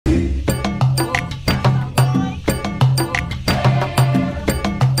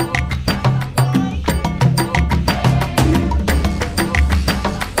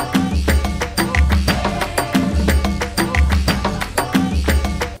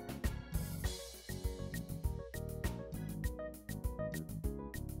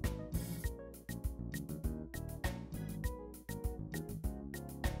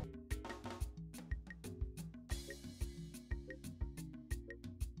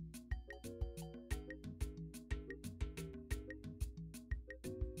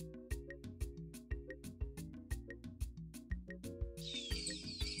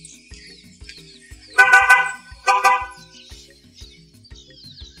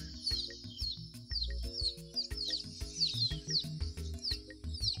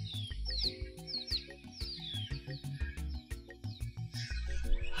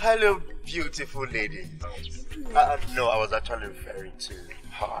Hello, beautiful lady. No, I was actually referring to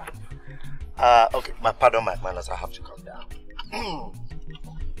her. Okay, pardon my manners, I have to calm down.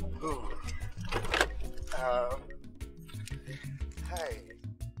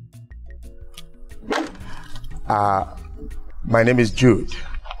 Hi. My name is Jude.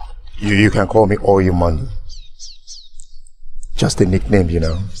 You can call me all your money. Just a nickname, you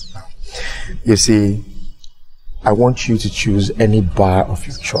know. You see, I want you to choose any bar of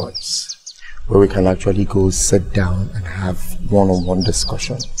your choice where we can actually go sit down and have one-on-one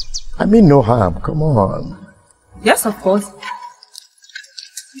discussion. I mean no harm, come on. Yes, of course.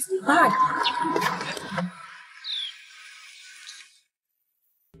 It's not bad.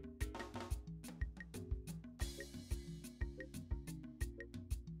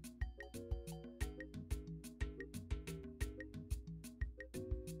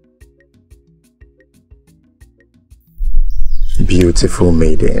 Beautiful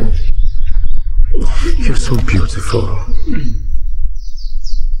maiden. You're so beautiful.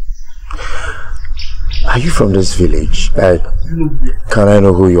 Are you from this village? Like, can I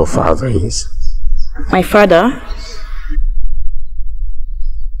know who your father is? My father?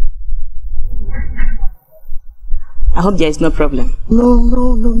 I hope there is no problem. No.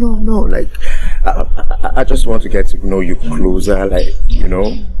 Like, I just want to get to know you closer, like, you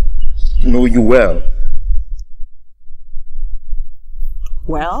know you well.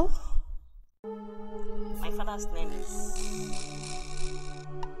 Well, my father's name is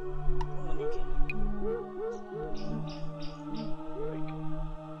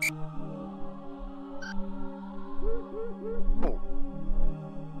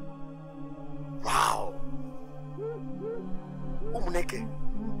Wow! Umuneke,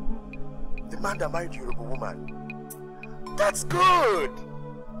 the man that married you, Yoruba woman. That's good!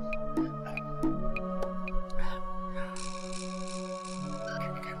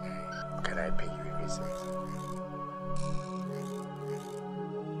 Can I pay you a visit?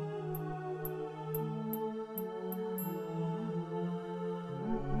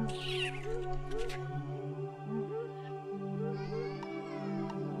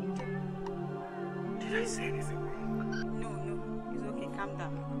 Did I say anything wrong? No, it's okay, calm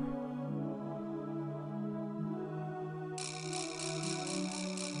down.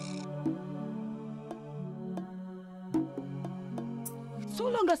 So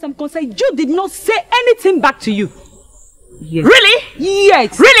long as I'm concerned, Jude did not say anything back to you. Yes. Really?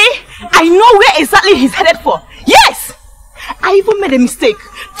 Yes. Really? I know where exactly he's headed for. Yes! I even made a mistake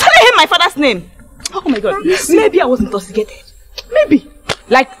telling him my father's name. Oh my God. Maybe I was intoxicated. Maybe.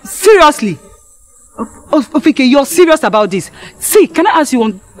 Like, seriously. Okay, you're serious about this. See, can I ask you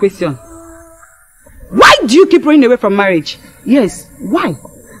one question? Why do you keep running away from marriage? Yes, why?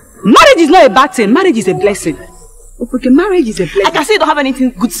 Marriage is not a bad thing. Marriage is a blessing. Okay, marriage is a blessing. I can say you don't have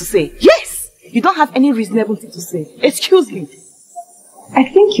anything good to say. Yes! You don't have any reasonable thing to say. Excuse me. I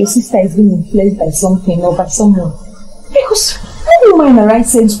think your sister is being influenced by something or by someone. Because no woman in the right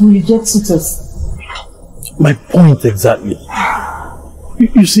sense will reject suitors. My point exactly.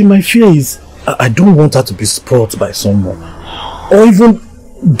 You see, my fear is I don't want her to be spoiled by someone. Or even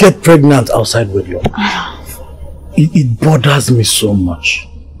get pregnant outside wedlock. It bothers me so much.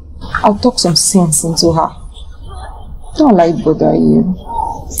 I'll talk some sense into her. Don't let it bother you.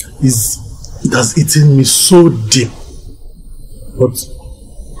 It has eaten me so deep. But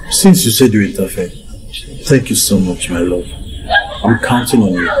since you said you interfered, thank you so much, my love. I'm counting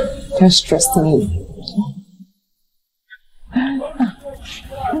on you. Just trust me.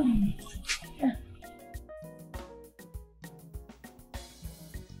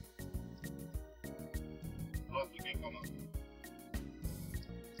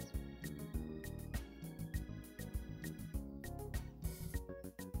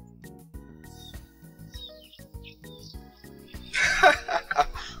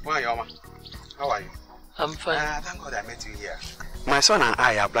 How are you? I'm fine. Thank God I met you here. My son and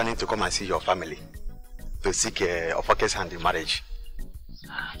I are planning to come and see your family to seek Ofoke's hand in marriage.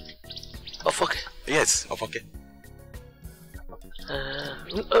 Ofoke? Yes, Ofoke.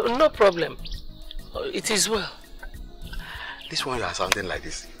 No problem. It is well. This one you are sounding like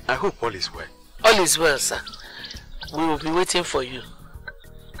this. I hope all is well. All is well, sir. We will be waiting for you.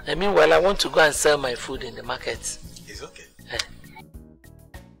 Meanwhile, I want to go and sell my food in the market. It's okay.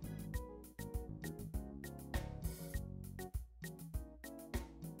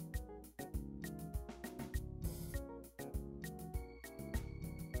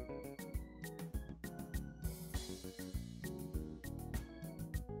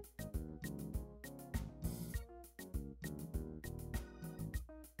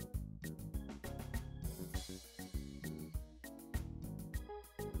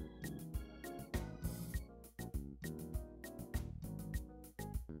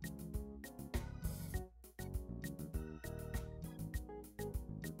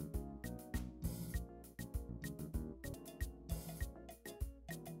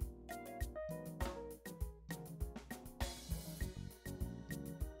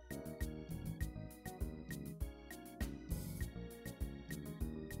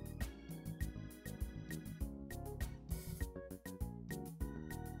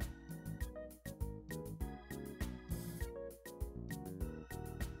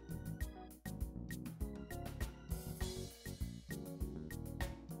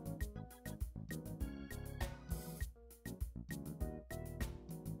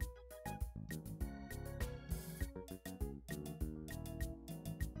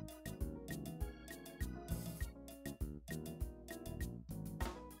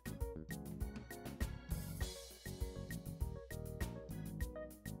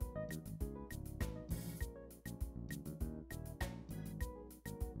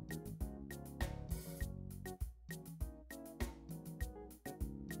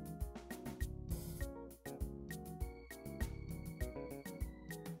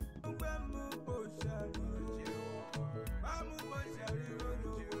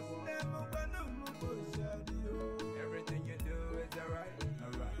 Everything you do is alright.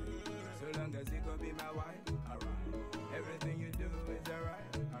 So long as you go be my wife, alright. Everything you do is alright.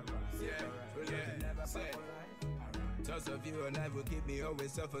 Thoughts of you and I will keep me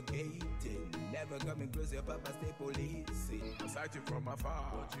always suffocating. Never coming close, your papa stay policing. I sight you from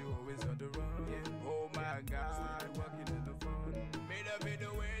afar, but you always on the run. Yeah. Oh my God, walking in the fun. Made up in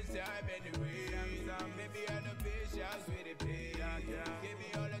the worst time anyway. Maybe I'm the patience with the pain. Give me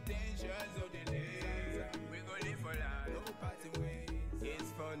all attention so the day. We gon' live for life, no parting ways.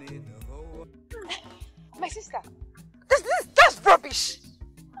 It's funny the whole. My sister, that's rubbish.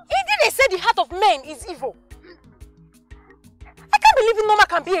 Indeed, they say the heart of men is evil. I can't believe Mama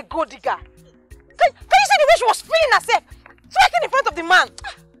can be a gold digger. Can you see the way she was feeling herself? Striking in front of the man.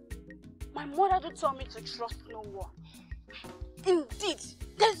 My mother did tell me to trust no one. Indeed,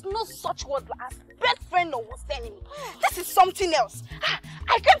 there's no such word as best friend or worst enemy. This is something else.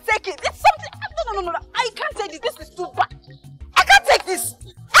 I can't take it. It's something. No. I can't take this. This is too bad. I can't take this.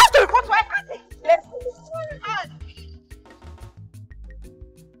 I have to report why I can't take this. Let's go.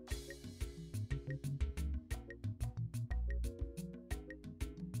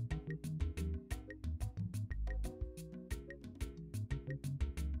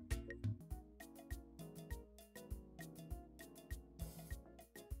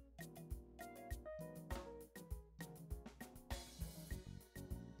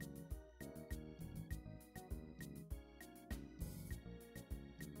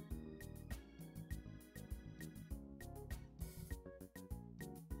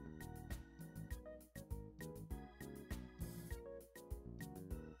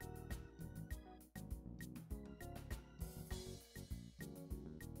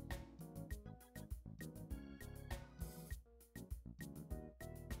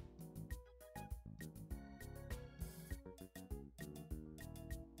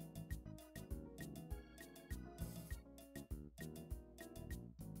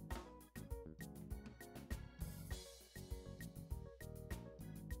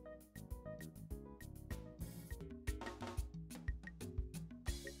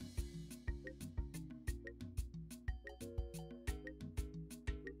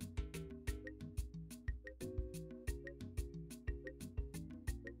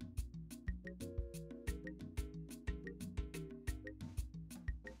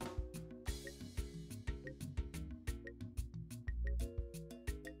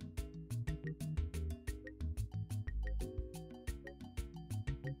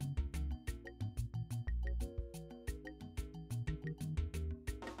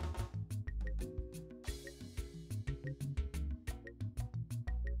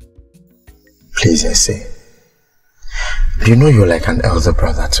 Please, Ese. You know you're like an elder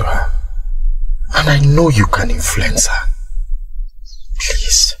brother to her. And I know you can influence her.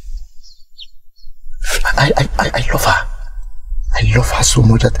 Please. I love her. I love her so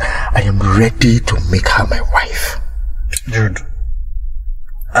much that I am ready to make her my wife. Jude,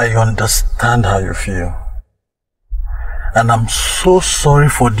 I understand how you feel. And I'm so sorry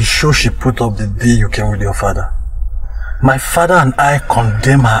for the show she put up the day you came with your father. My father and I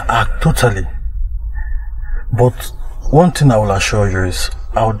condemn her act totally. But one thing I will assure you is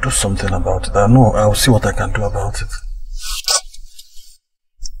I'll do something about it. I know I'll see what I can do about it.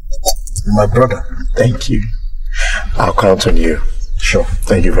 My brother. Thank you. I'll count on you. Sure.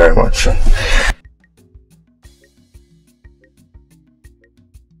 Thank you very much. Sure.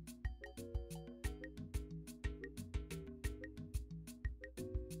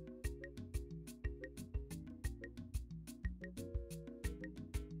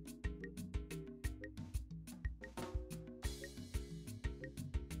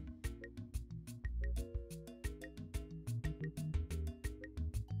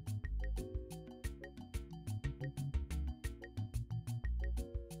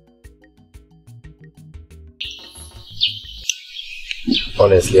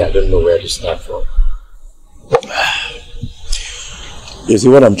 Honestly, I don't know where to start from. You see,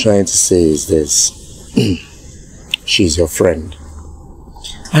 what I'm trying to say is this. She's your friend.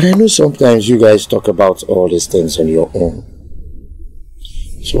 And I know sometimes you guys talk about all these things on your own.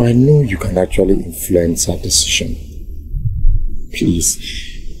 So I know you can actually influence her decision.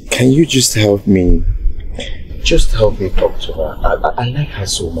 Please, can you just help me? Just help me talk to her. I like her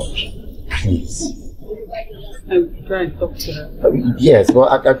so much. Please. I'm trying to talk to her. Yes,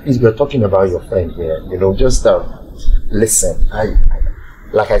 but at least we're talking about your friend here. You know, just listen.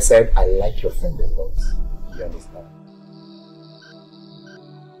 Like I said, I like your friend a lot. You understand?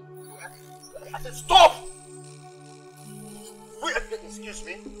 I said, stop! Wait, excuse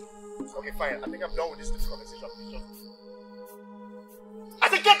me. Okay, fine. I think I'm done with this conversation. I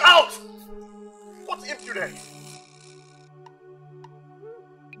said get out! What's impudence?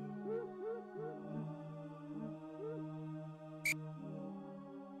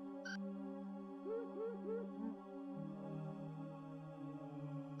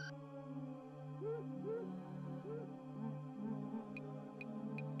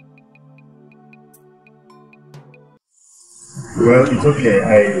 Well, it's okay.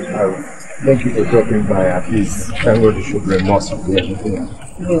 I thank you for dropping by. At least thank God you should remorse for everything.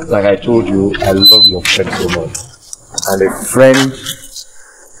 Yes. Like I told you, I love your friend so much. And a friend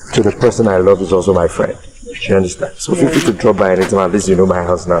to the person I love is also my friend. You understand? So feel free to drop by anytime. At least you know my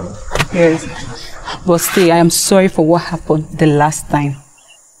house now. Yes. But still, I am sorry for what happened the last time.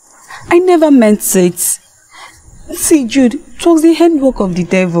 I never meant it. See, Jude, it was the handwork of the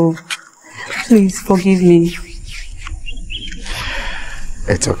devil. Please forgive me.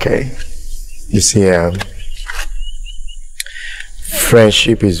 It's okay. You see,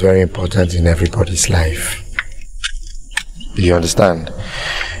 friendship is very important in everybody's life. You understand?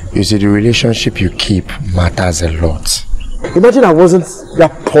 You see, the relationship you keep matters a lot. Imagine I wasn't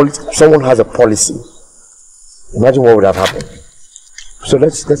that someone has a policy. Imagine what would have happened. So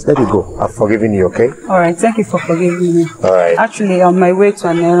let's let it go. I've forgiven you, okay? Alright, thank you for forgiving me. Alright. Actually, on my way to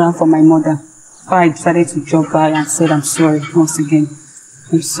an errand for my mother, I decided to drop by and said I'm sorry once again.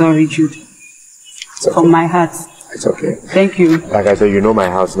 I'm sorry, Jude. Okay. From my heart. It's okay. Thank you. Like I said, you know my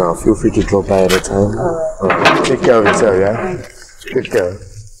house now. Feel free to drop by anytime. Alright. Take care of yourself, yeah? Take care.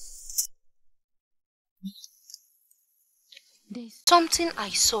 There's something I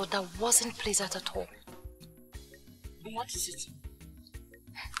saw that wasn't pleasant at all. What is it?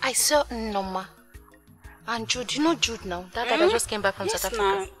 I saw Noma and Jude. You know Jude now? That guy that just came back from South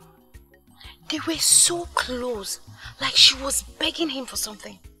Africa. They were so close. Like she was begging him for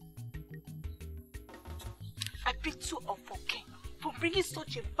something. I pity Unforgiven for bringing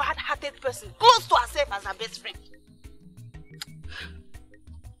such a bad-hearted person close to herself as her best friend.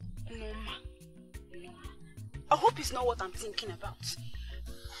 Noma. I hope it's not what I'm thinking about.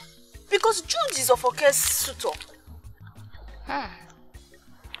 Because Jude is Unforgiven's suitor.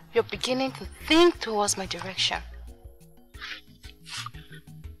 You're beginning to think towards my direction.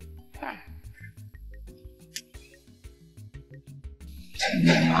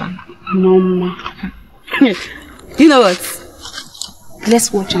 Noma. You know what?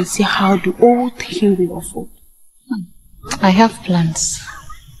 Let's watch and see how the whole thing will unfold. I have plans.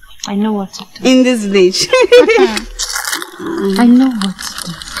 I know what to do. In this village. I know what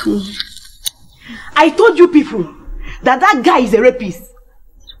to do. I told you people that guy is a rapist.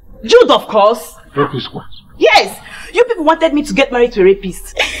 Jude, of course. Rapist what? Yes. You people wanted me to get married to a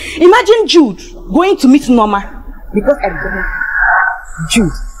rapist. Imagine Jude going to meet Noma because I got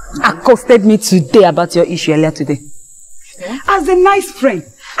Jude accosted me today about your issue earlier today. Yeah? As a nice friend,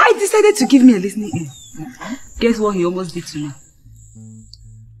 I decided to give me a listening ear. Guess what he almost did to me?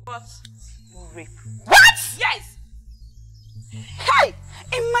 What? Rape. What? Yes! Hey!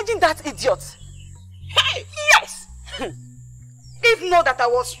 Imagine that idiot! Hey! Yes! If not that I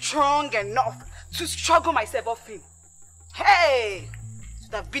was strong enough to struggle myself off him. Hey! It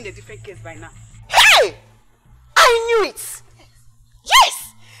would have been a different case by now. Hey! I knew it!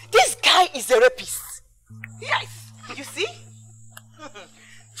 Yes! This guy is a rapist. Yes! You see?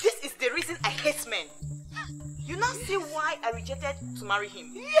 This is the reason I hate men. You now see why I rejected to marry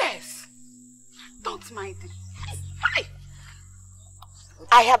him. Yes! Don't mind him. Hi!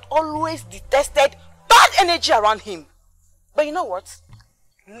 I had always detested bad energy around him. But you know what?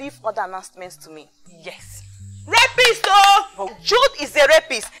 Leave other announcements to me. Yes. Rapist, oh! Jude is a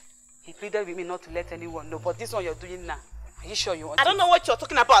rapist. He pleaded with me not to let anyone know, but this one you're doing now. Are you sure you want to? I don't know what you're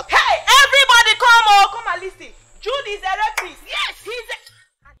talking about. Hey, everybody come and listen. Jude is a rapist. Yes, he's a...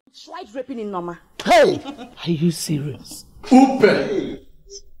 I tried raping in Noma. Hey! Are you serious? Upe!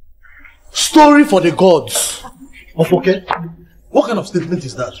 Story for the gods. Okay? What kind of statement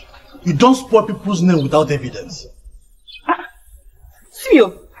is that? You don't spoil people's name without evidence. Theo,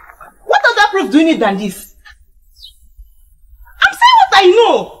 what other proof do you need than this? I'm saying what I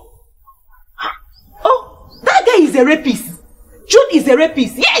know. Oh, that guy is a rapist. Jude is a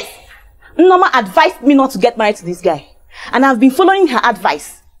rapist, yes. Noma advised me not to get married to this guy. And I've been following her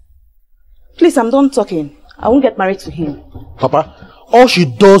advice. Please, I'm done talking. I won't get married to him. Papa, all she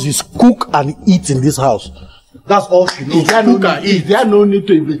does is cook and eat in this house. That's all she knows. Is there no need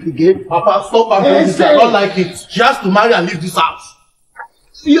to investigate? Papa, stop her. I don't like it. She has to marry and leave this house.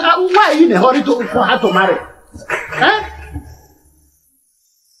 Why are you in a hurry for her to marry? Huh?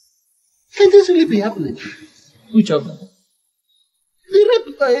 Can this really be happening? Which of them? The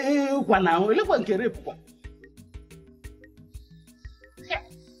rape. I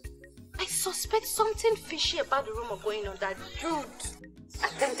suspect something fishy about the rumor going on that Jude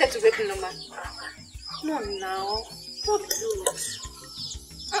attempted to rape Noma. No, now. Not Jude.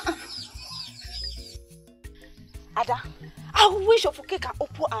 Ada, I wish Ofuke can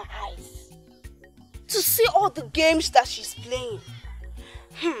open her eyes to see all the games that she's playing.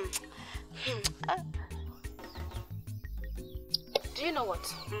 Do you know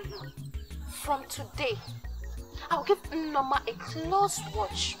what? From today, I'll give Noma a close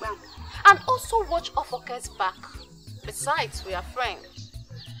watch and also watch Ofuke's back. Besides, we are friends.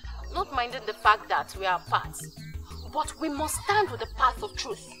 Not minding the fact that we are apart. But we must stand with the path of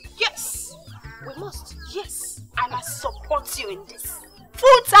truth. Yes! We must. Yes. I must support you in this.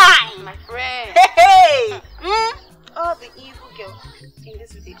 Full time! My friend. Hey! All the evil girls in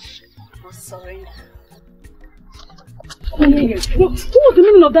this village must surrender. What was the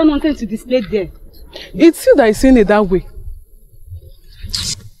meaning of that nonsense you displayed there? It's you that is saying it that way.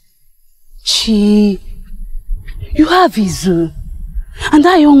 Chi, you have Ezeonu. And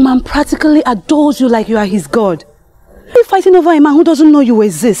that young man practically adores you like you are his god. You're fighting over a man who doesn't know you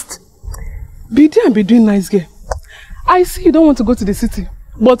exist. Be there and be doing nice, girl. I see you don't want to go to the city.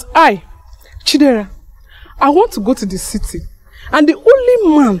 But I, Chidera, I want to go to the city. And the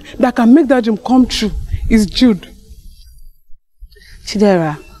only man that can make that dream come true is Jude.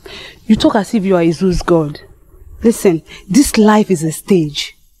 Chidera, you talk as if you are Ezeonu's god. Listen, this life is a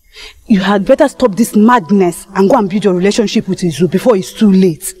stage. You had better stop this madness and go and build your relationship with Ezeonu before it's too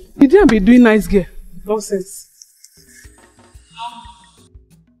late. Be there and be doing nice, girl. Nonsense.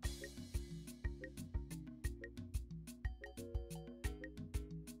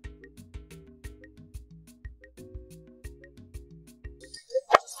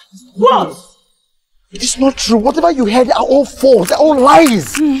 What? It is not true. Whatever you heard are all false. They're all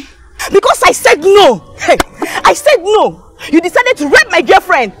lies. Because I said no. Hey, I said no. You decided to rape my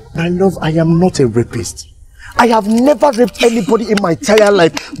girlfriend. My love, I am not a rapist. I have never raped anybody in my entire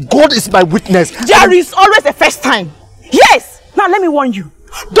life. God is my witness. There is always a first time. Yes. Now let me warn you.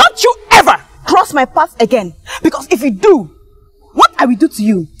 Don't you ever cross my path again. Because if you do, what I will do to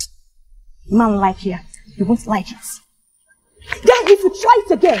you, man like here, you won't like it. Then if you try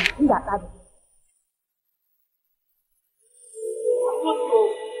it again, you are bad.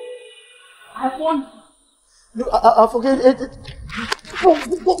 I want. No, I forget it.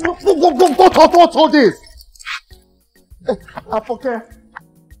 What's all this? I forget.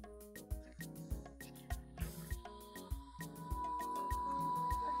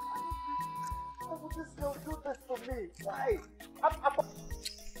 Why would this girl do this for me? Why?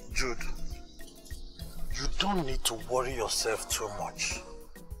 Jude, you don't need to worry yourself too much.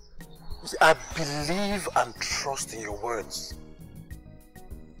 See, I believe and trust in your words.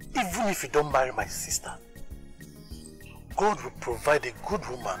 Even if you don't marry my sister, God will provide a good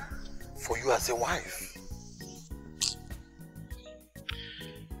woman for you as a wife.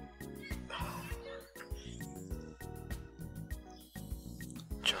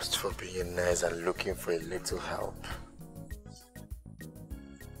 Just for being nice and looking for a little help.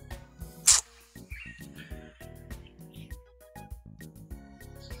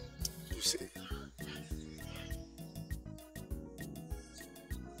 You see,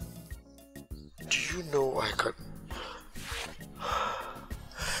 do you know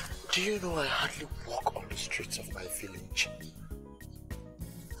I hardly walk on the streets of my village?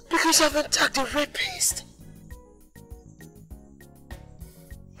 Because I've been tagged a rapist.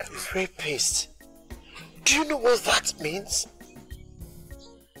 A rapist? Do you know what that means?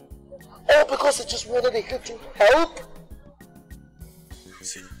 All because I just wanted a little help?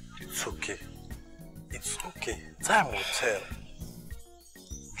 See, it's okay. It's okay. Time will tell.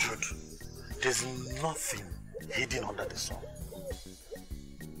 Jude, there's nothing hidden under the sun.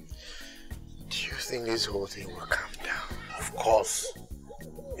 Do you think this whole thing will calm down? Of course.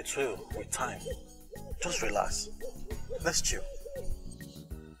 It will, with time. Just relax. Let's chill.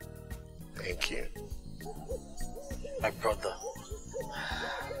 Thank you. My brother.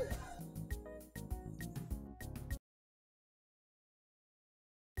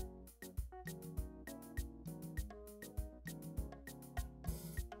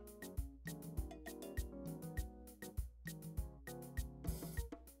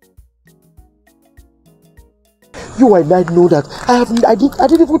 You and I know that I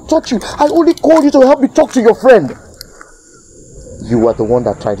didn't even touch you. I only called you to help me talk to your friend. You are the one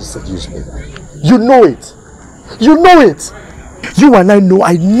that tried to seduce me. You know it. You know it. You and I know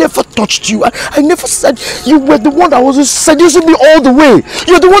I never touched you. I never said you were the one that was seducing me all the way.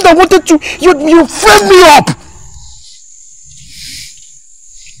 You're the one that wanted to. You framed me up.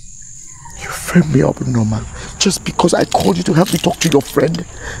 frame me up, Norma, just because I called you to help me talk to your friend.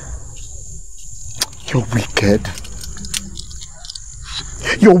 You're wicked.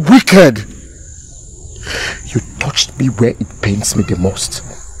 You're wicked. You touched me where it pains me the most.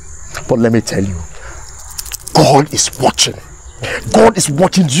 But let me tell you, God is watching. God is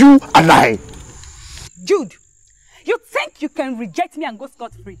watching you and I. Jude, you think you can reject me and go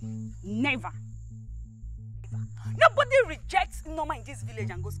scot-free? Never. Nobody rejects Norma in this village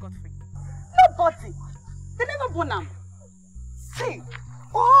and go scot-free. Nobody. They never born them. See.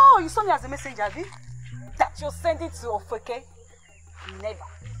 Oh, you saw me as a messenger, Abby? That you're sending to Ofeke? Never.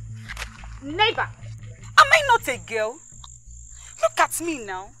 Never. Am I not a girl? Look at me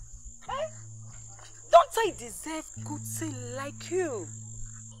now. Eh? Don't I deserve good thing like you?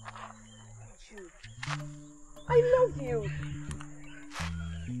 Jude, I love you. I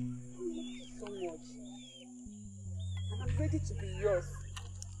love you so much. And I'm ready to be yours.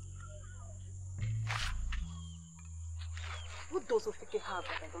 What does Ofeke have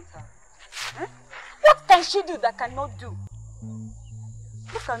that I don't have? Eh? What can she do that I cannot do?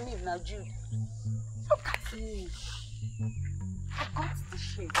 Look at me now, Jude. Look at me. I got the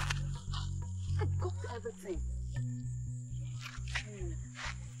shape. I got everything.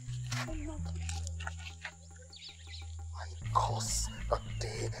 I love you. I curse the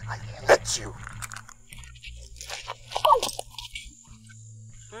day I hate you. Oh.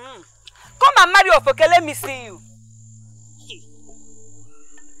 Come and marry Ofeke, let me see you.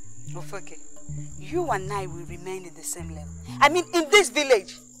 Ofeke, you and I will remain in the same level. I mean, in this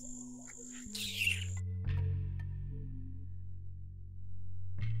village.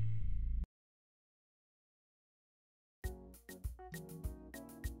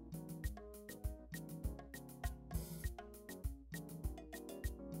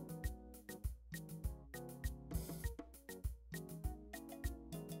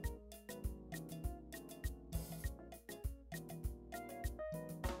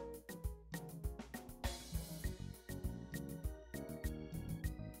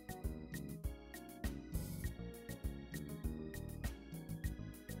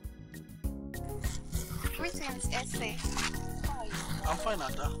 Greetings, Essay. How are you? I'm fine,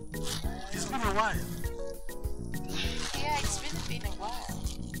 Ada. It's been a while. Yeah, it's really been a while.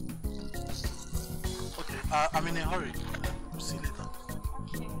 Okay, I'm in a hurry. See you later.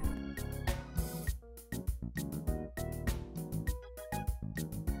 Okay.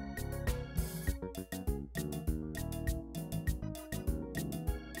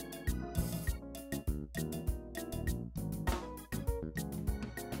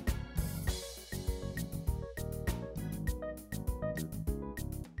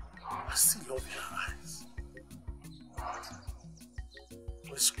 I still love your eyes.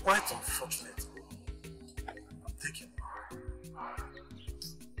 But it's quite unfortunate. I'm taking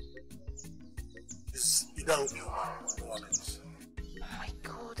it's either of you or one else. Oh my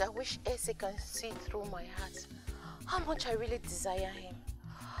God, I wish Essay can see through my heart. How much I really desire him.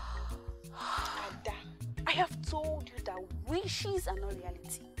 Ada, I have told you that wishes are not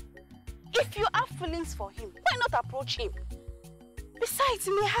reality. If you have feelings for him, why not approach him? Besides,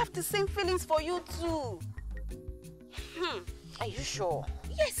 he may have the same feelings for you too. Are you sure?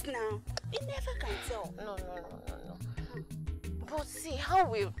 Yes, now. You never can tell. No. But see, how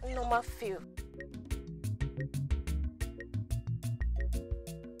will Norma feel?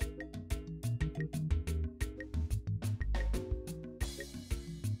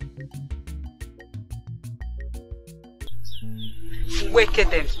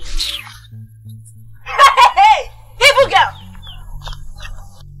 Wicked them. Hey! Evil girl!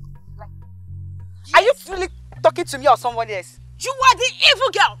 Are you really talking to me or somebody else? You are the evil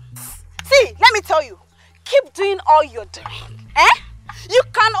girl! See, let me tell you. Keep doing all you're doing. You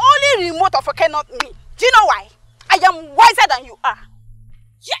can only remote Ofeke, not me. Do you know why? I am wiser than you are.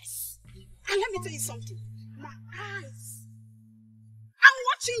 Yes! And let me tell you something. My eyes. I'm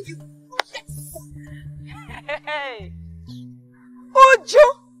watching you. Yes! Hey! Ojo!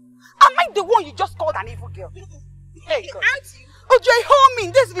 Am I the one you just called an evil girl? Hey, God. Ojo, a homie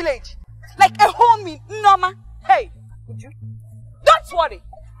in this village. Like a homie, Norma. Hey, Ojo. Don't worry.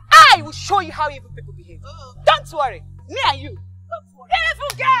 I will show you how evil people behave. Don't worry. Me and you. Don't worry.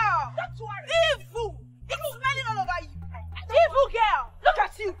 Evil girl! Don't worry. Evil! It's smelling all over you. Evil girl! Look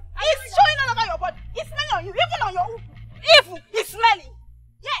at you. It's showing all over your body. It's smelling on you. Even on your evil. It's smelling.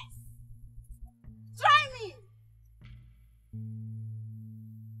 Yes. Try me.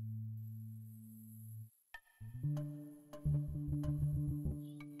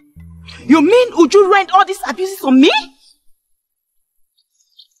 You mean Uju rent all these abuses on me?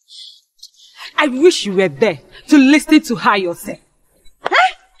 I wish you were there to listen to her yourself.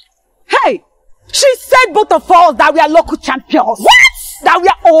 Huh? Hey, She said both of us that we are local champions. What? That we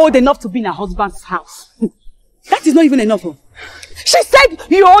are old enough to be in her husband's house. That is not even enough. She said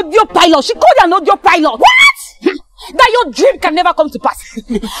you're audio pilot. She called you an audio pilot. What? That your dream can never come to pass. The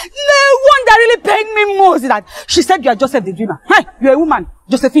one that really pained me most is that she said you are Joseph the dreamer. Hey, you're a woman,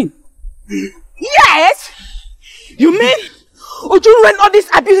 Josephine. Yes? You mean would you run all these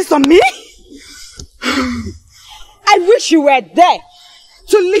abuses on me? I wish you were there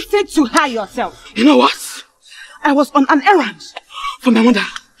to listen to her yourself. You know what? I was on an errand for my mother.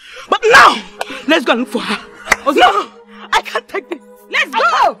 But now, let's go and look for her. No, I can't take this. Let's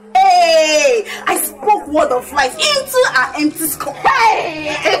go! Hey! I spoke word of life into her empty skull.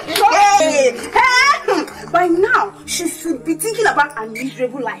 Hey! Hey! By now, she should be thinking about a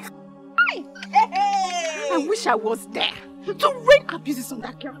miserable life. Hey! I wish I was there to rain abuses on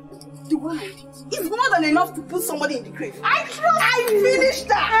that girl. The one I did is more than enough to put somebody in the grave. I finished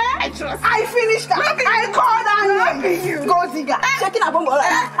her. I finished her. I called her name. Ngozi. Checking her bomb.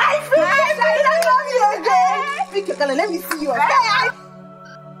 I finished her. I love you again. Speak your color. Let me see you.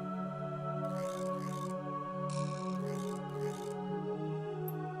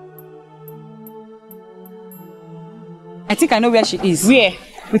 I think I know where she is. Where?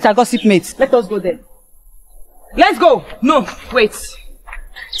 With her gossip mates. Let us go there. Let's go. No, wait.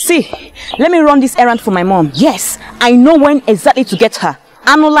 See, let me run this errand for my mom. Yes, I know when exactly to get her.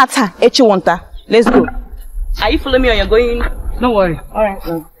 Anulata, Echiwanta. Let's go. Are you following me or you're going? Don't worry. Alright.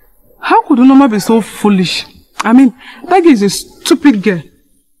 How could Unoma be so foolish? I mean, that girl is a stupid girl.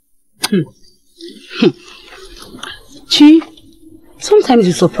 Chi, sometimes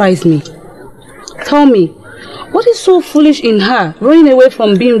you surprise me. Tell me, what is so foolish in her running away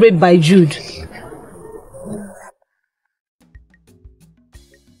from being raped by Jude?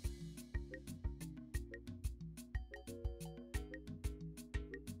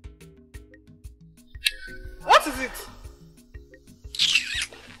 What is it?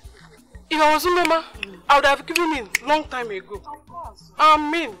 If I was Unoma, I would have given in long time ago. Of course. I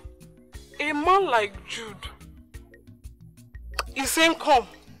mean, a man like Jude is saying come,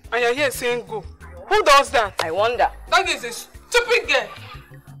 and you're here saying go. Who does that? I wonder. That is a stupid girl.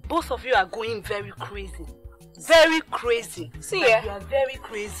 Both of you are going very crazy. Very crazy. See, you are very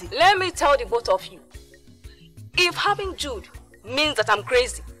crazy. Let me tell the both of you. If having Jude means that I'm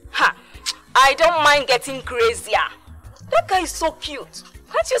crazy, I don't mind getting crazier. That guy is so cute.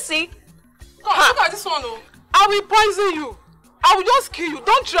 Can't you see? Come, look at this one. I will poison you. I will just kill you.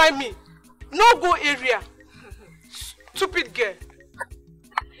 Don't try me. No go area. Stupid girl.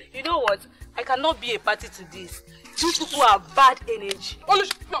 You know what? I cannot be a party to this. You people are bad energy. Oh,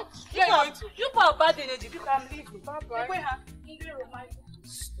 no. Yeah, you're going to. You people are bad energy. You can leave me. Bye-bye.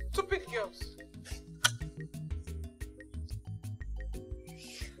 Stupid girls.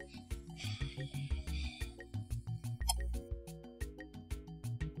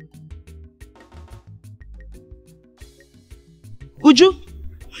 Uju,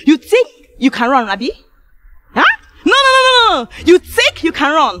 you think you can run, Abi? Huh? No. You think you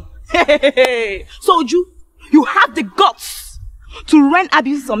can run? So Uju, you have the guts to run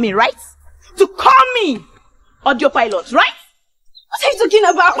abuses on me, right? To call me audio pilot, right? What are you talking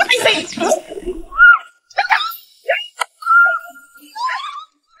about? What are you saying?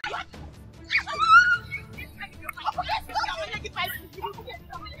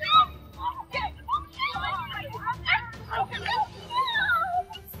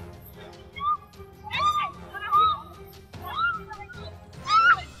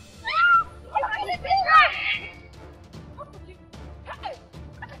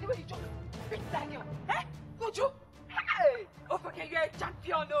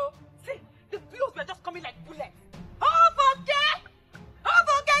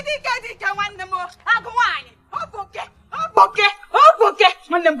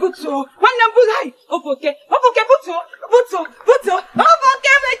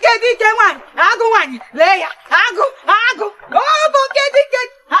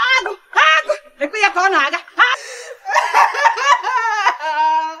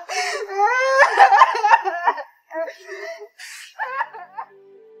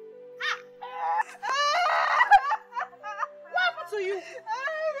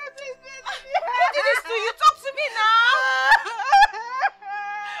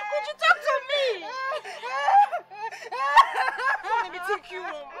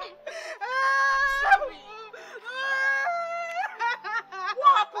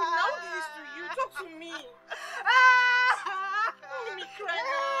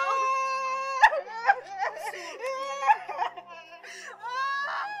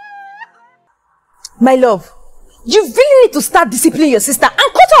 My love, You really need to start disciplining your sister and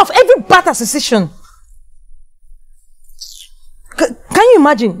cut her off every bad association. Can you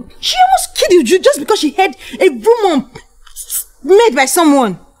imagine? She almost killed you just because she heard a rumor made by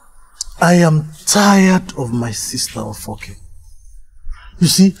someone. I am tired of my sister Ofoke. You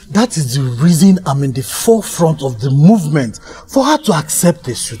see, that is the reason I'm in the forefront of the movement for her to accept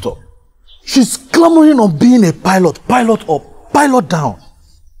a suitor. She's clamoring on being a pilot up, pilot down.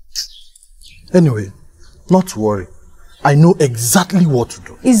 Anyway, not to worry. I know exactly what to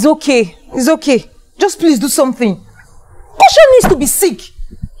do. It's okay. It's okay. Just please do something. Caution needs to be sick.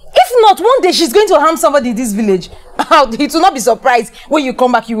 If not, one day she's going to harm somebody in this village. It will not be surprised when you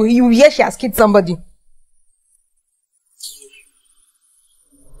come back, you will hear she has killed somebody.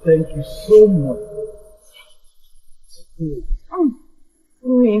 Thank you so much.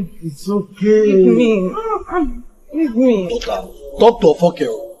 It's okay. Leave me. Talk to Ofoke.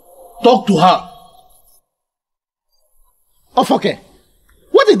 Talk to her. Ofoke,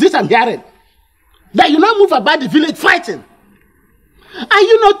 what is this I'm hearing? That you now move about the village fighting? Are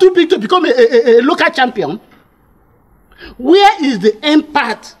you not too big to become a local champion? Where is the end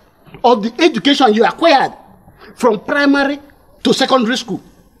part of the education you acquired from primary to secondary school?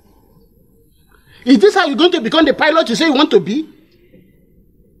 Is this how you're going to become the pilot you say you want to be?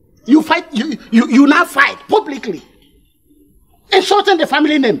 You fight, you now fight publicly, insulting the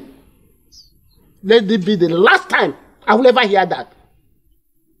family name. Let this be the last time I will ever hear that.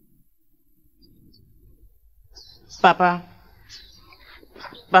 Papa,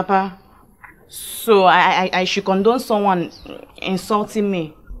 so I should condone someone insulting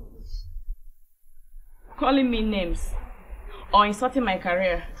me, calling me names, or insulting my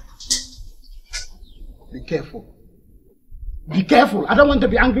career. Be careful. Be careful. I don't want to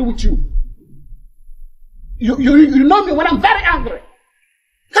be angry with you. You know me when I'm very angry.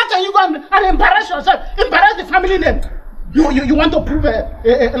 How can you go and embarrass yourself? Embarrass the family name. You want to prove a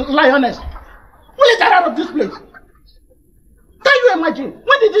lioness. Will you get out of this place? Can you imagine?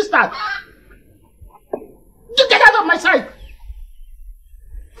 When did this start? You get out of my sight.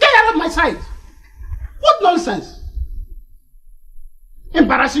 Get out of my sight. What nonsense?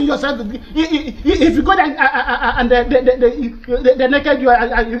 Embarrassing yourself. If you go there and the naked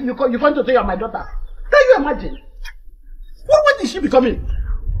you come to say you're my daughter. Can you imagine? What is she becoming?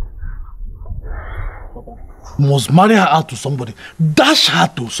 You must marry her out to somebody. Dash her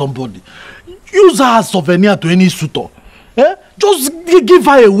to somebody. Use her as souvenir to any suitor. Just give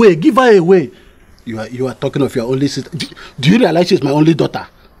her away. Give her away. You are talking of your only sister. Do you realize she's my only daughter?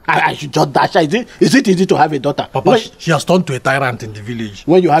 I should just dash her. Is it easy to have a daughter? Papa, she has turned to a tyrant in the village.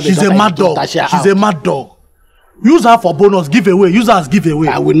 When you have She's a mad dog. She's a mad dog. Use her for bonus. Give away. Use her as give away.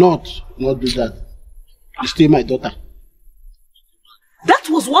 I will not do that. She's still my daughter. That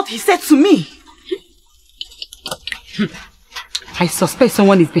was what he said to me. I suspect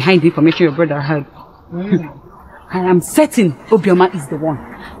someone is behind the information your brother heard. I am certain Obioma is the one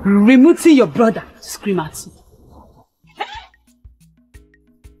removing your brother to scream at you.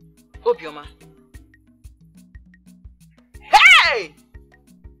 Obioma. Hey!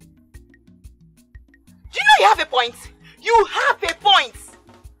 Do you know you have a point? You have a point!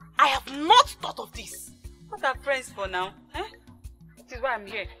 I have not thought of this. What are friends for now? This is why I'm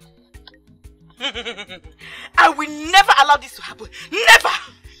here. I will never allow this to happen. Never!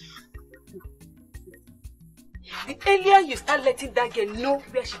 The earlier you start letting that girl know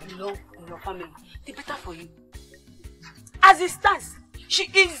where she belongs in your family, the better for you. As it stands, she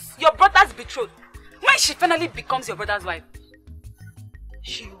is your brother's betrothed. When she finally becomes your brother's wife,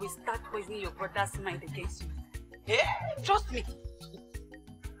 she will start poisoning your brother's mind against you. Yeah, trust me.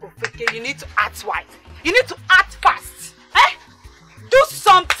 Ofeke, you need to act wise. You need to act fast. Do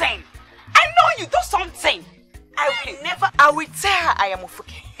something. I know you, do something. I will tell her I am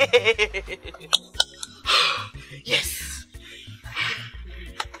Ofeke. Yes.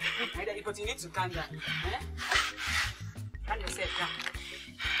 But you need to calm down. Calm yourself down.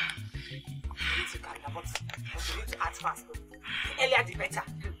 You need to calm down, but you need to act fast. The earlier the better.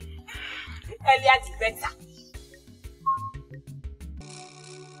 The earlier the better.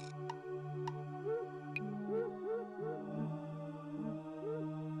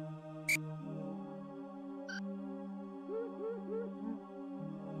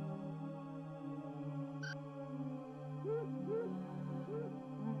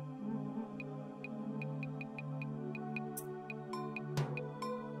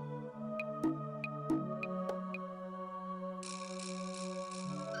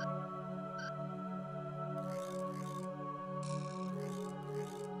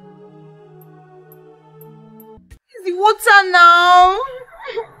 The water now.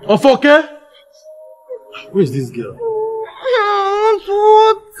 Ofoke? Who is this girl? I want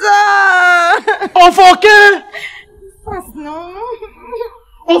water. Unforgiven! Fast now.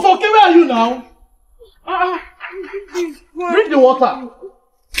 Unforgiven, where are you now? Bring the water.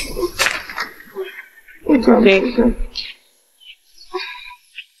 Okay.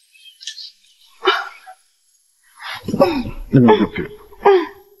 Let me help you.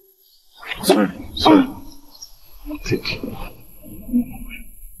 Sorry. Take.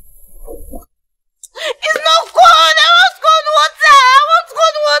 It's not cold. I want cold water.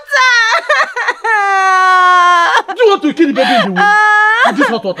 Do you want to kill the baby in the womb with this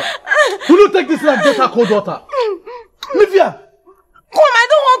hot water? Will you take this and get her cold water? Livia! Come, I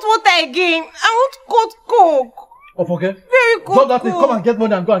don't want water again. I want cold Coke. Oh, okay? Very cold. Drop that thing. Come and get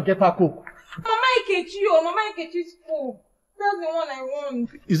money and go and get her Coke. Mama Nkechi's Coke. That's the one I want.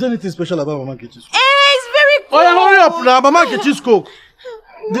 Is there anything special about Mama Nkechi's Coke? It's very cold. Oh, yeah, hurry up now. Mama Nkechi's Coke.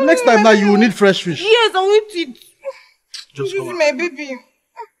 The next time now you will need fresh fish. Yes, I want it. Just this come is on. my baby.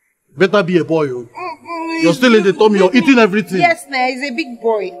 Better be a boy. You're still in the tummy. You're eating everything. Yes, now he's a big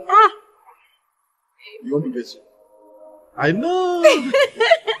boy. You want to get you? I know.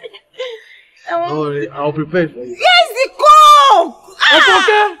 Don't worry, I'll prepare it for you. Yes, the Coke!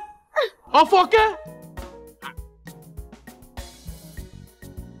 Okay?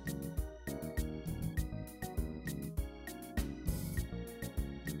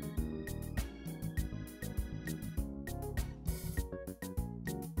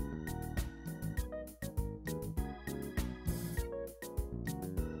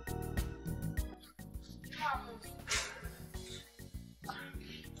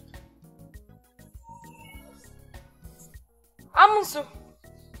 Amusu.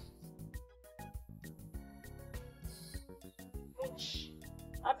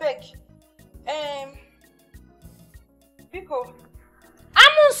 I beg. Biko.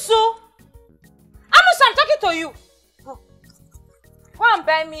 Amusu, I'm talking to you. Go and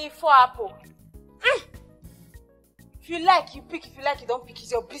buy me 4 apples. If you like, you pick. If you like, you don't pick.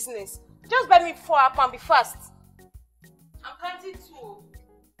 It's your business. Just buy me 4 apples and be fast. I'm counting 2.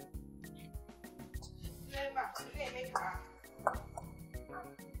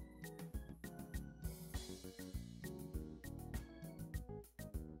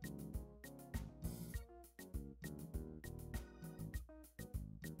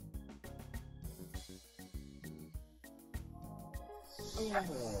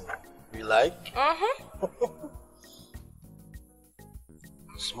 You like?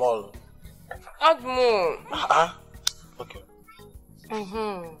 Small. Add more. Okay.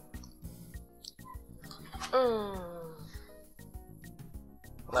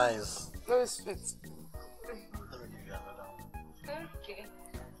 Nice. Very sweet. Let me give you another one. Okay.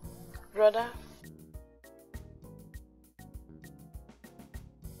 Brother.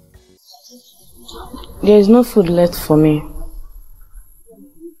 There is no food left for me.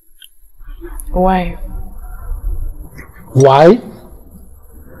 Why? Why?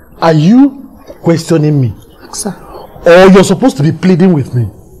 Are you questioning me? Sir. Or you're supposed to be pleading with me?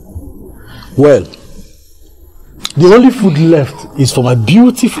 Well, the only food left is for my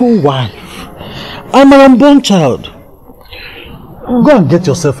beautiful wife and my unborn child. Go and get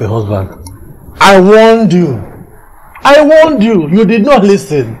yourself a husband. I warned you. You did not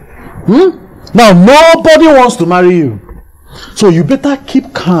listen. Now nobody wants to marry you. So you better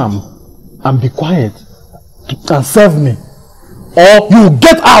keep calm and be quiet and serve me, or you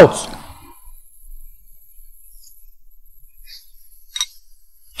get out.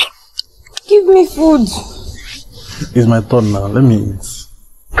 Give me food. It's my turn now. Let me eat.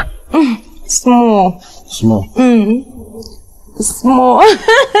 Small. Small. Small.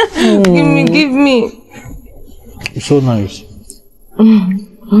 Give me. It's so nice.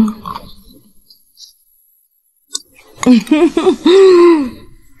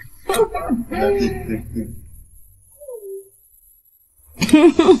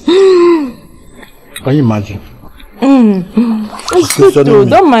 Can you imagine? It's good though.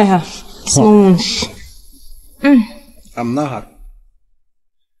 Don't mind her. Small. I'm not happy.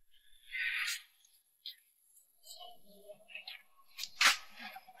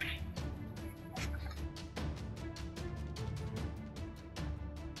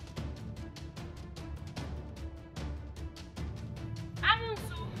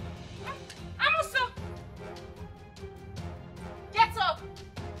 Amusu! Get up!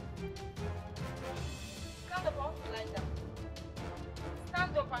 Stand up, I want to lie down.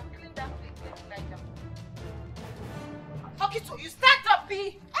 Stand up and clean that plate, then lie down. I'm talking to you, stand up, B!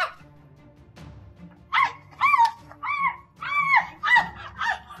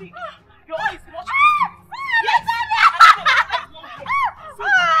 See, your eye is much bigger. Yes!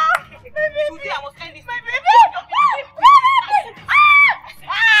 Today I must end this. My baby!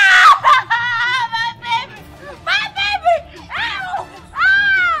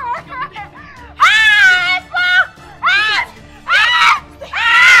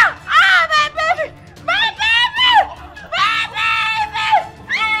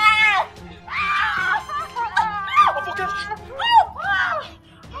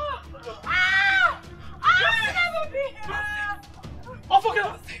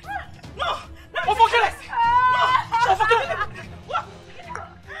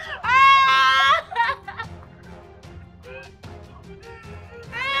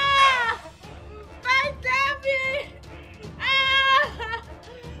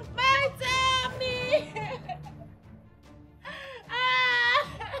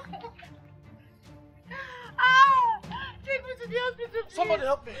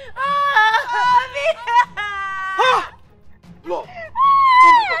 help me. Ah! Blood.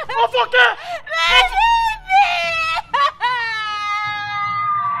 Unforgiven!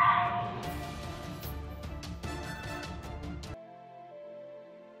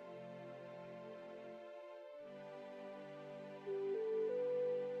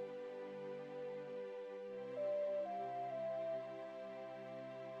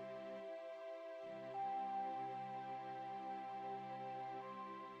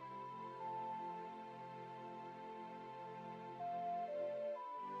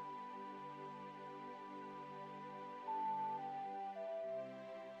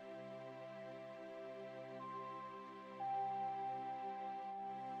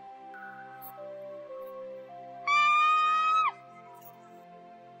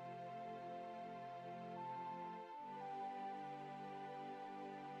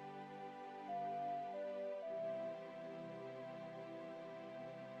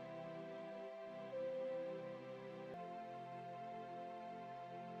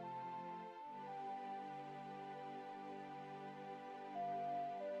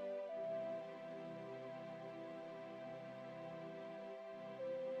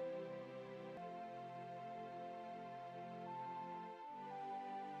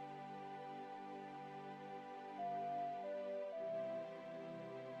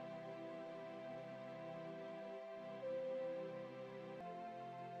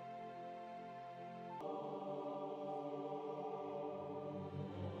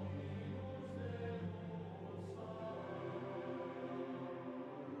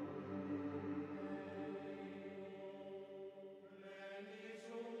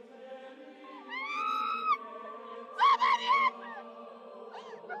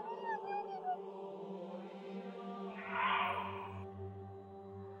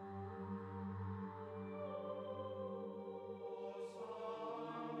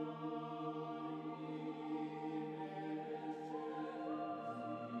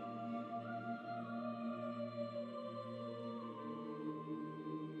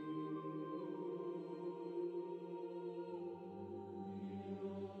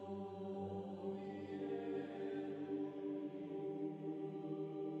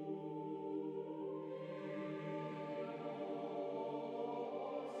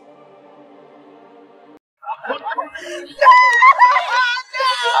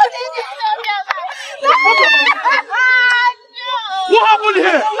 What happened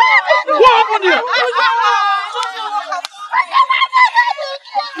here? What happened here?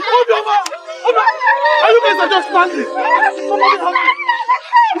 Are you guys just standing? Somebody help me.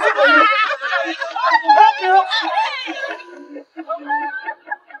 Help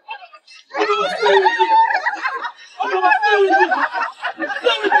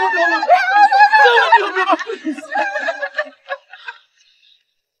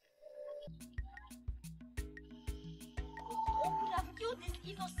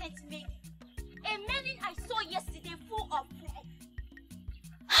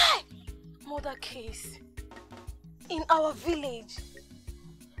Murder case in our village.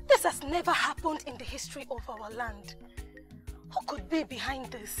 This has never happened in the history of our land. Who could be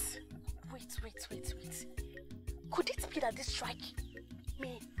behind this? Wait. Could it be that this strike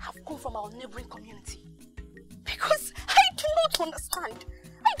may have come from our neighboring community? Because I do not understand.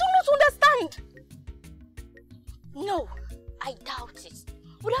 No, I doubt it.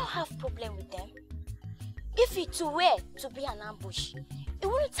 Would I have problem with them? If it were to be an ambush, it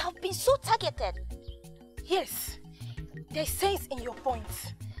wouldn't have been so targeted. Yes, there's sense in your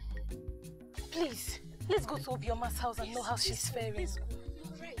point. Please, let's go to Obioma's house and know how she's faring.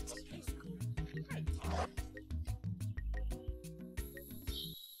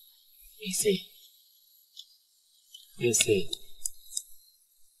 Easy.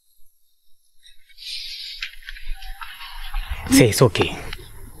 Say it's okay.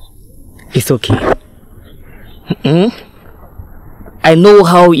 It's okay. I know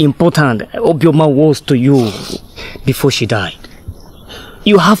how important Obioma was to you before she died.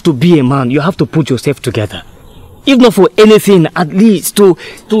 You have to be a man. You have to put yourself together. If not for anything, at least to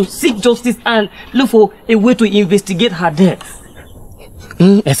seek justice and look for a way to investigate her death.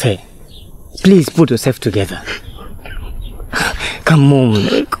 Essay, please put yourself together. Come on.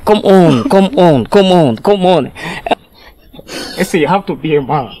 Essay, you have to be a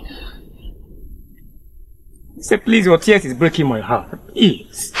man. Say, please, your tears is breaking my heart.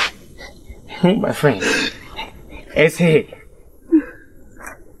 Please. My friend. Essay.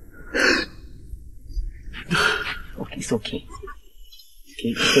 Okay, it's okay.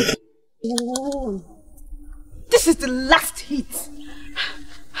 This is the last hit.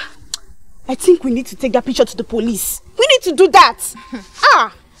 I think we need to take that picture to the police. We need to do that.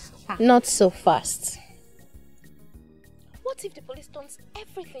 Not so fast. What if the police turns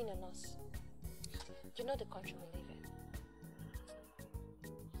everything on us? You know the country we live in.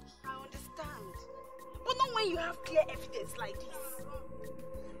 I understand. But not when you have clear evidence like this.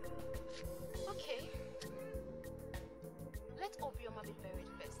 Okay. Let Obioma be buried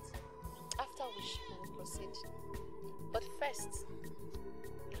first. After which we will proceed. But first,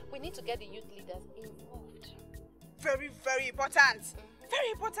 we need to get the youth leaders involved. Very, very important.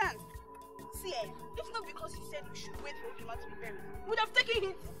 Very important. See, if not because he said we should wait for Obioma to be buried, we would have taken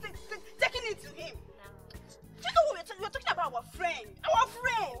it to him. Do you know what we're talking about? Our friend. Our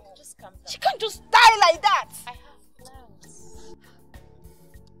friend. Just calm down. She can't just die like that. I have plans.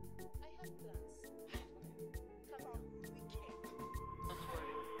 Don't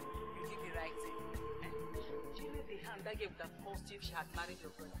worry. You did the right thing. Do you know the hand that gave that forced you if she had married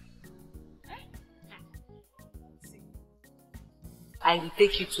your brother? See, I will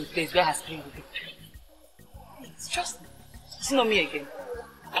take you to a place where her spirit will be free. Please, trust me. It's not me again.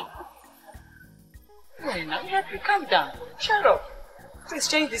 Hey, now, happy. Calm down. Shut up. Please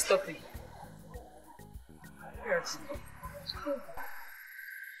change this topic. Yes.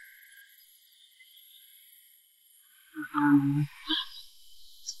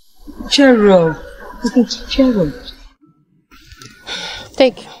 Cheer up. Cheer up.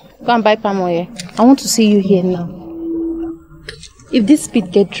 Take. Go and buy palm oil. I want to see you here now. If this spit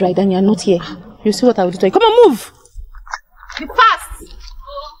gets dried and you're not here, you'll see what I will do to you. Come on, move! Be fast!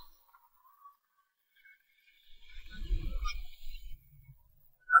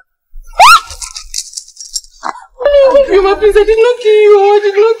 Obioma, please, I did not kill you. I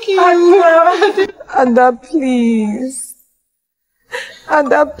did not kill you. Ada, please.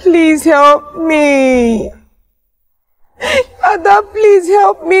 Ada, please help me. Ada, please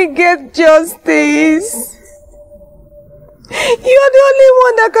help me get justice. You're the only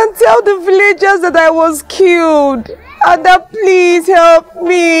one that can tell the villagers that I was killed. Ada, please help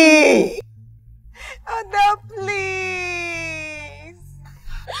me. Ada, please.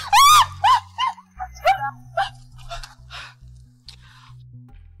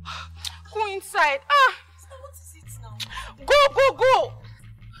 Go inside. What is it now? Go.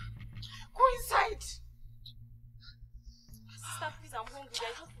 Go inside. Sister, please, I'm hungry.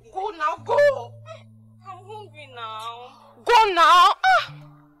 Go now, go. I'm hungry now. Go now.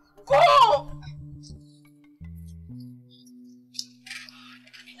 Go.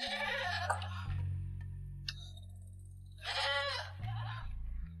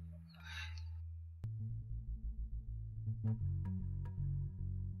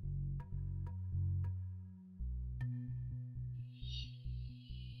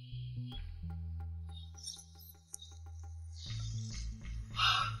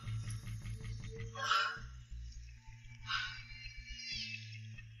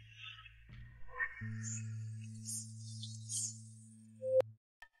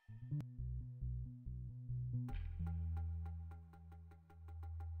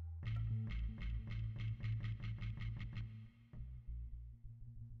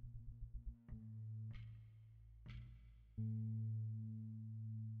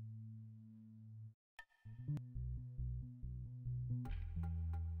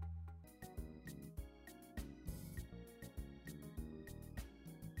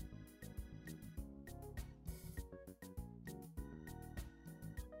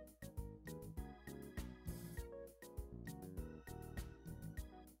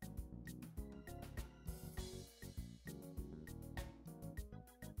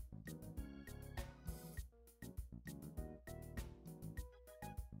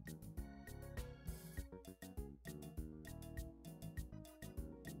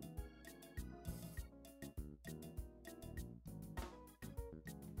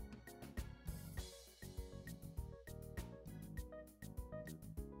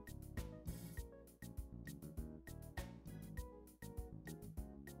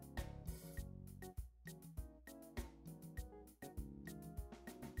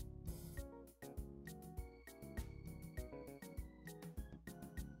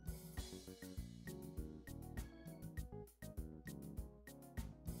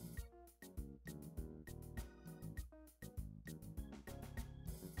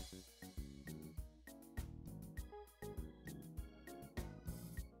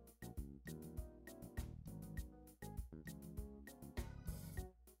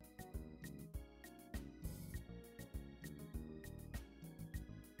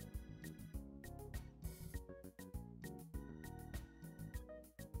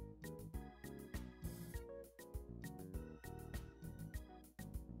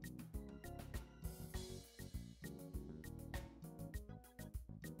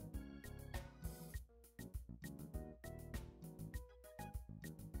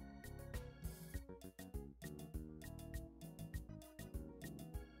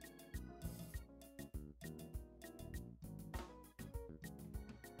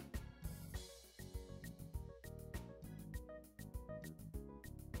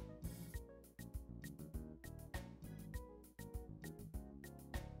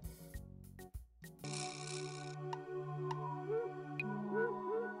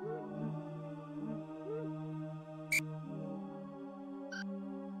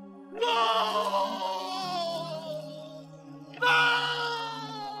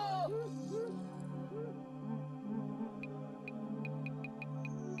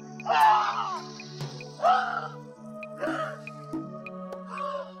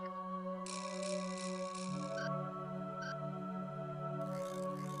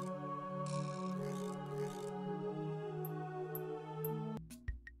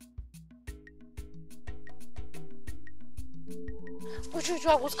 Ujuju,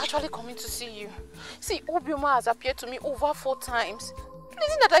 I was actually coming to see you. See, Obioma has appeared to me over 4 times,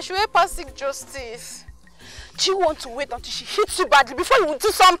 pleading that I should help her seek justice. Do you want to wait until she hits you badly before you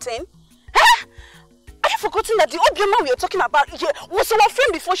do something? Eh? Are you forgetting that the Obioma we are talking about here was our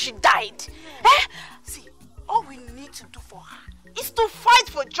friend before she died? Eh? See, all we need to do for her is to fight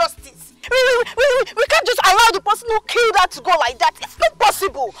for justice. We can't just allow the person who killed her to go like that. It's not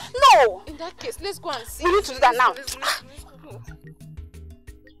possible. No. In that case, let's go and see. We need to do that now.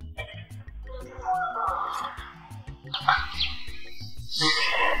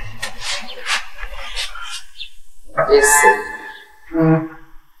 Listen.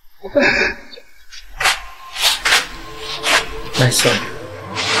 My son,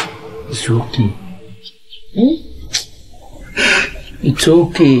 it's okay. It's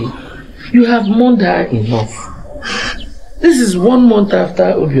okay. You have mourned her enough. This is 1 month after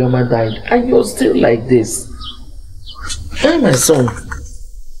Obioma died, and you're still like this. Hey, my son.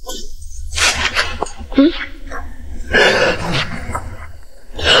 You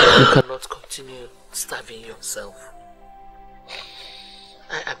cannot continue starving yourself.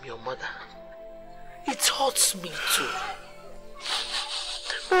 I am your mother. It hurts me too.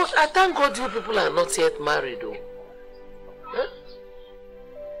 But I thank God you people are not yet married though. Huh?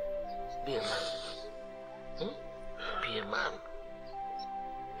 Be a man. Be a man.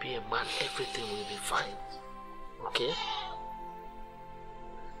 Be a man. Everything will be fine. Okay?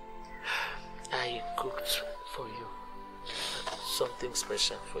 I cooked for you. Something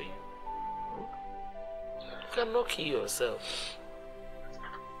special for you. You cannot kill yourself.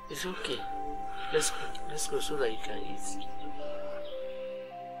 It's okay. Let's go so that you can eat.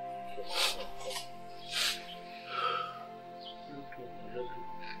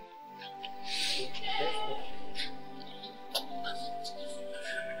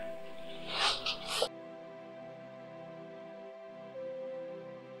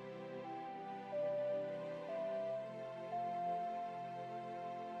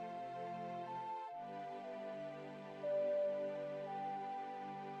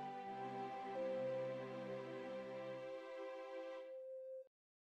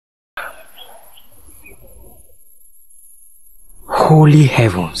 Holy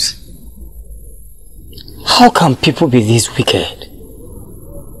heavens! How can people be this wicked?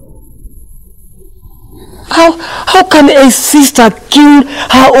 How can a sister kill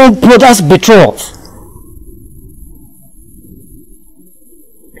her own brother's betrothed?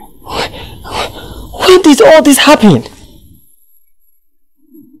 When did all this happen?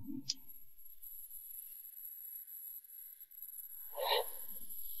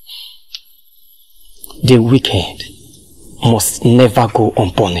 The wicked must never go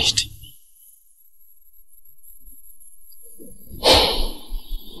unpunished.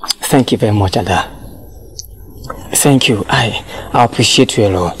 Thank you very much, Ada. Thank you. I appreciate you a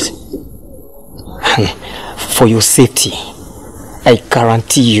lot. And for your safety, I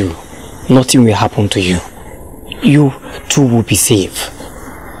guarantee you nothing will happen to you. You too will be safe.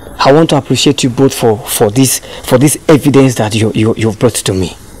 I want to appreciate you both for this evidence that you've brought to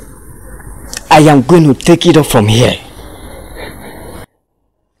me. I am going to take it up from here.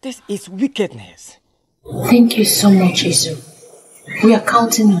 This is wickedness. Thank you so much, Ezeonu. We are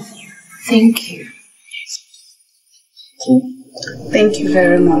counting on you. Thank you. Thank you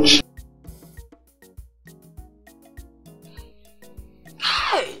very much.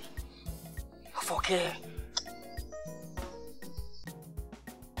 Hey! Okay.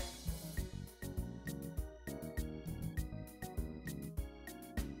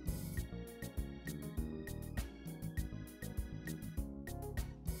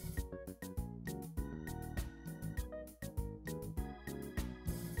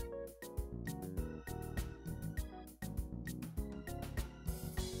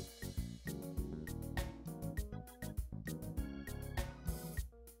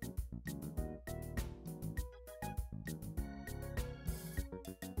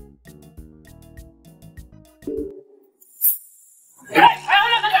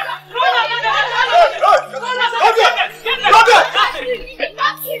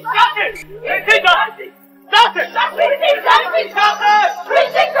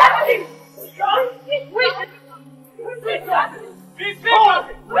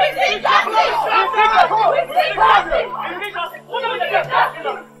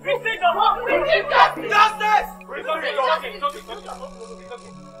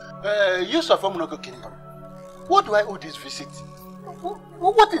 What do I owe this visit?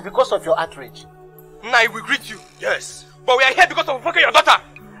 What is the cause of your outrage? Now we greet you. Yes. But we are here because of your daughter.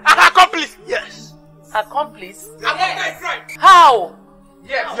 An accomplice. Yes. Accomplice? Yes. Right. How?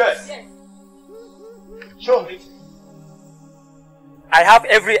 Yes. Yes. Show me. I have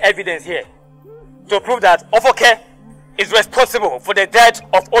every evidence here to prove that Ofoke is responsible for the death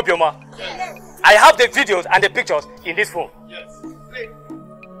of Obioma. Yes. I have the videos and the pictures in this phone. Yes.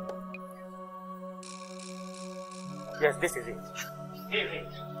 Yes, this is it.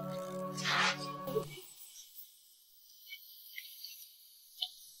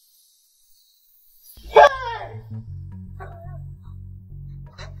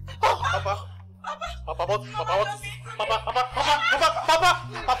 Papa, what? Papa.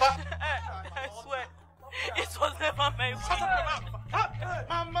 I swear, it was never my fault.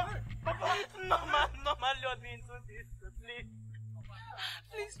 Mama, Mama, lured me into this.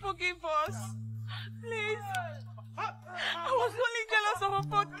 Please forgive us. Please. I was only jealous of a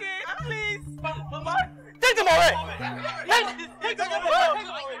pocket. Please. Mama, take them away. Take them away.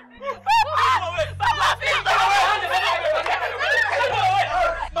 Papa, please.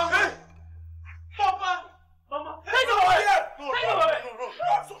 Mama, take them away. Take them away.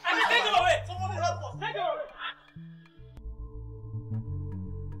 Take them away. Somebody help us. Take them away.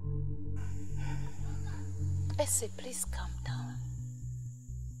 Ese, please calm down.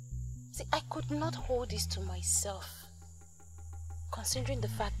 See, I could not hold this to myself, considering the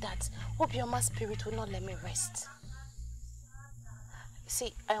fact that Obioma's spirit will not let me rest.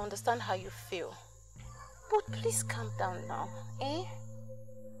 See, I understand how you feel, but please calm down now, eh?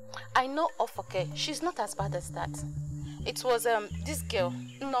 I know Ofoke, she's not as bad as that. It was this girl,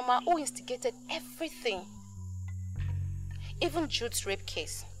 Norma, who instigated everything. Even Jude's rape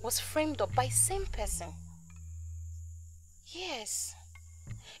case was framed up by the same person. Yes,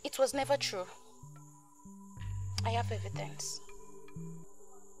 it was never true. I have evidence.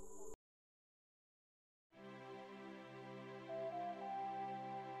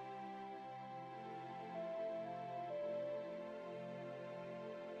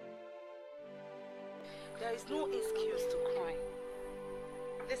 There is no excuse to cry.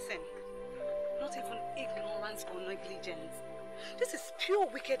 Listen, not even ignorance or negligence. This is pure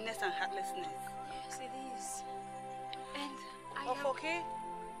wickedness and heartlessness. Yes, it is. And Ofoke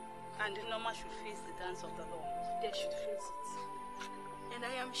and Norma should face the dance of the law. They should face it. And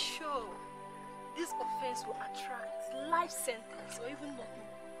I am sure this offense will attract life sentence or even nothing.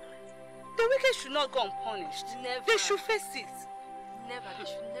 The wicked should not go unpunished. Never. They should face it. Never. They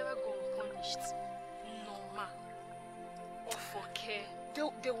should never go unpunished. Norma. Ofoke.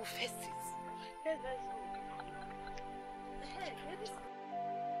 They will face it. Yes, let's go. Hey, let us go.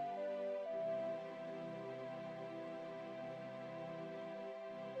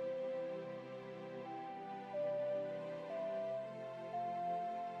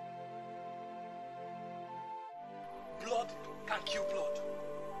 Blood can kill blood.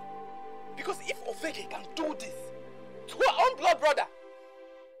 Because if Ofeke can do this to our own blood brother,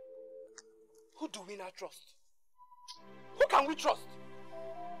 who do we not trust? Who can we trust?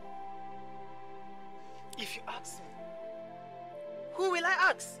 If you ask me, who will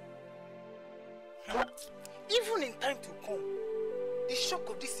I ask? Even in time to come, the shock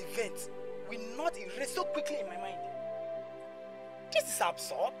of this event will not erase so quickly in my mind. This is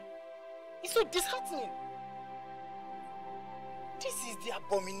absurd. It's so disheartening. This is the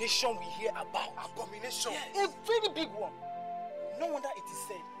abomination we hear about. Abomination? Yes. A very big one. No wonder it is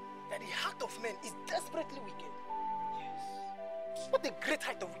said that the heart of man is desperately wicked. Yes. What a great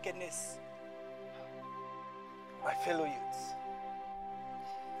height of wickedness. My fellow youths,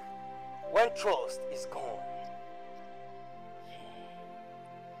 when trust is gone,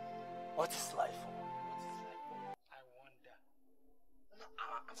 what is life for? I wonder.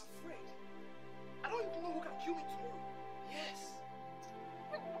 I'm afraid. I don't even know who can kill me tomorrow. Yes.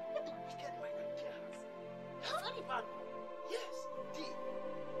 What the wicked mind idea has? Very bad. Yes, indeed.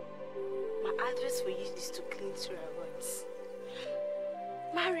 My advice for you is to cling to your words.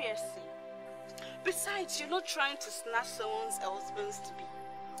 Marry a sin. Besides, you're not trying to snatch someone else's to be.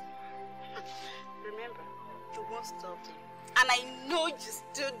 Remember, you once loved him. And I know you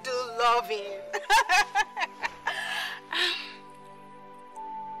still do love him.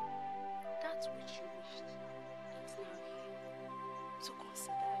 That which you wished is now here. So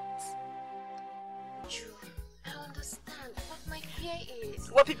consider it. True. I understand what my fear is.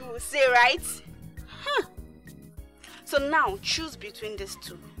 What people will say, right? Huh. So now, choose between these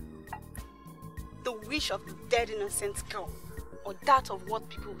two. The wish of the dead innocent girl, or that of what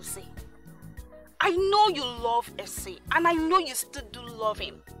people will say. I know you love Ese, and I know you still do love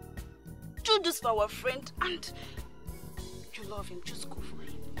him. Do this for our friend, and you love him, just go for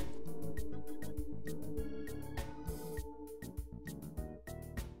him.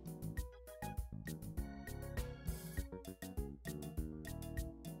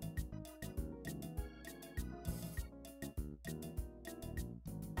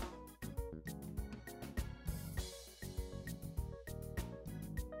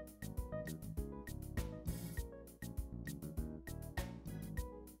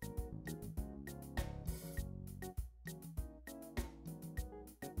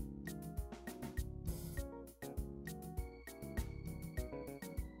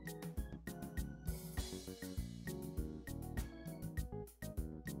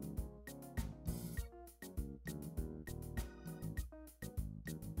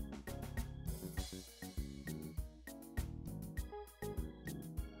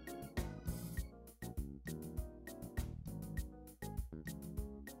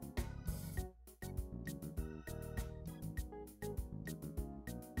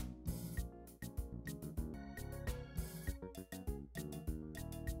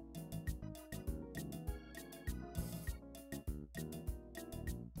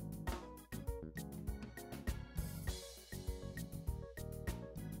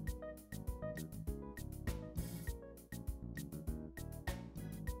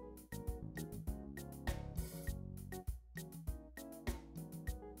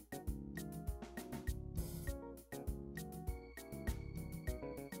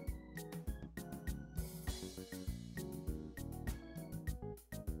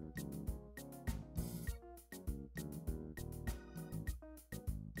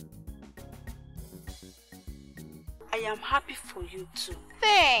 I am happy for you too.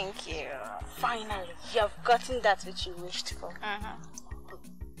 Thank you. Finally, you have gotten that which you wished for.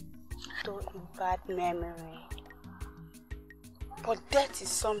 Don't bad memory. But death is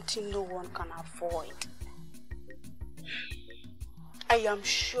something no one can avoid. I am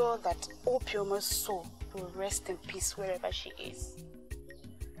sure that Opioma's soul will rest in peace wherever she is.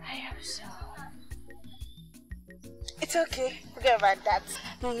 I hope so. It's okay. Forget about that.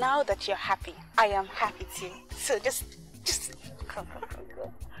 Now that you're happy, I am happy too. So just come.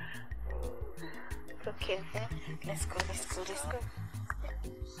 Okay, let's go.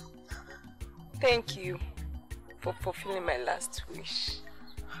 Thank you for fulfilling my last wish.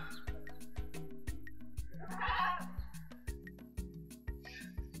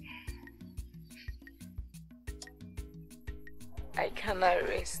 I cannot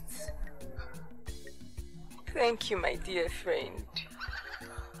rest. Thank you, my dear friend.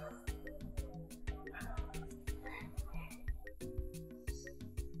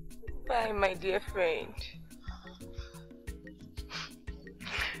 Bye, my dear friend.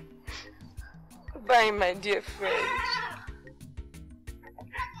 Bye, my dear friend.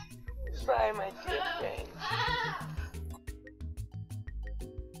 Bye, my dear friend.